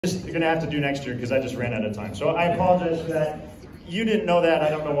Just going to have to do next year because I just ran out of time. So I apologize for that. You didn't know that. I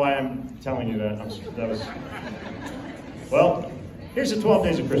don't know why I'm telling you that. Well, here's the 12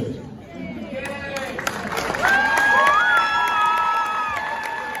 Days of Christmas.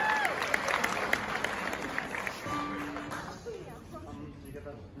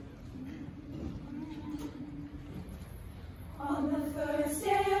 On the first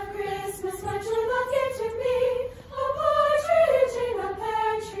day of Christmas, my true love gave to me a partridge in a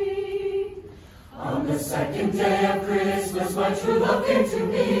pear tree. On the second day of Christmas, my true love gave to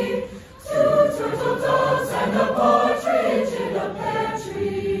me two turtle doves and a partridge in a pear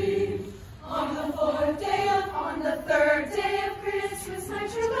tree. On the third day of Christmas, my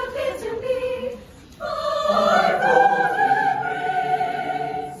true love gave to me four golden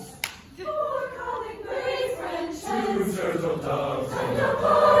rings, four calling birds, French hens, Turtle doves and a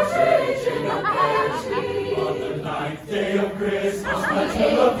partridge in a pear tree. on the ninth day of Christmas, my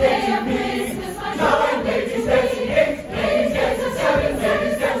true love gave to me nine babies dancing, eight babies dancing, seven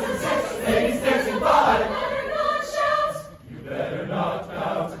babies dancing, six babies dancing, five. You better not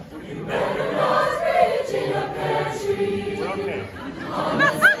pout. You better not Partridge in a pear tree. Okay.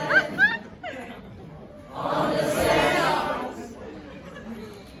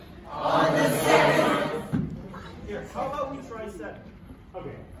 Here, how about we try seven?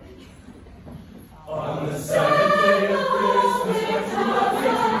 Okay. On the seventh day of Christmas, my true love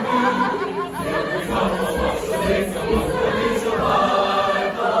gave to me every couple wants to sing among the leaves of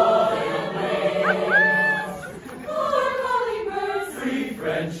high Four calling birds, three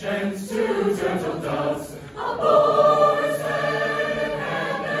French hens, two turtle doves, a boar's head,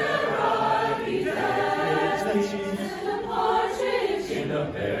 and their ivy heads, and a partridge in a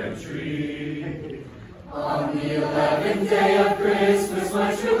pear tree. on the 11th day of Christmas,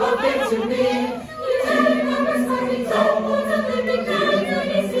 my true love gave to me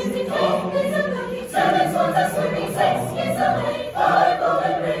five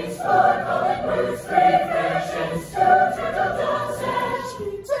golden rings, four calling birds, three French hens, two turtle doves,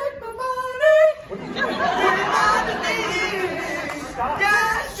 and take my money.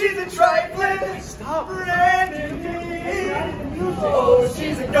 Yeah, she's a trifling. Stop. Oh,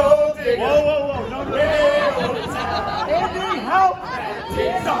 she's a gold digger. Whoa, whoa, whoa. No, no. Andy, help!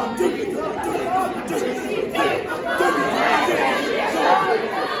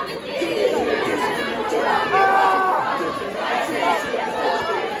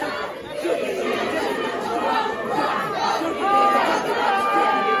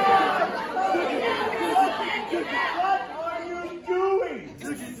 What are you doing?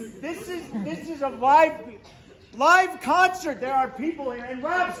 This is a live concert. There are people here, and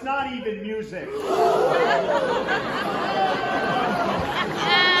rap's not even music.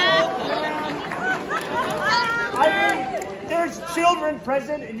 I mean, there's children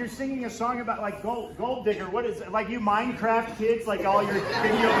present, and you're singing a song about like gold digger. What is it? Like you Minecraft kids, like all your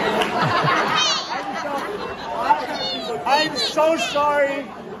video games. I'm so sorry.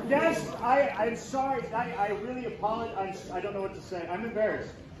 Yes, I'm sorry. I really apologize. I don't know what to say. I'm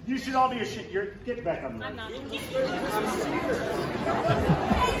embarrassed. You should all be ashamed. Get back on the mic.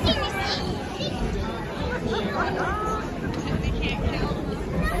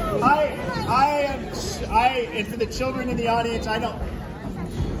 And for the children in the audience,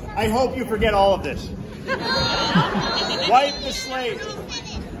 I hope you forget all of this. Wipe the slate.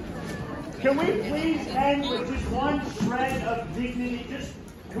 Can we please end with just one shred of dignity?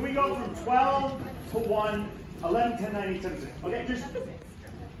 Can we go from 12 to 1, 11, 10, 9, 8, 7, 6? Okay, just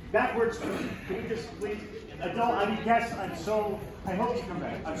backwards. Can we just please? Guests, I hope you come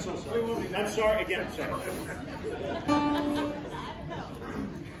back. I'm so sorry. I'm sorry again. I'm sorry.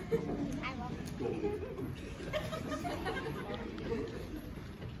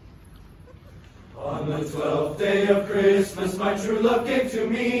 On the 12th day of Christmas, my true love gave to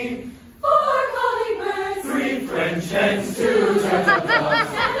me Four calling birds, three French hens, two turtle doves,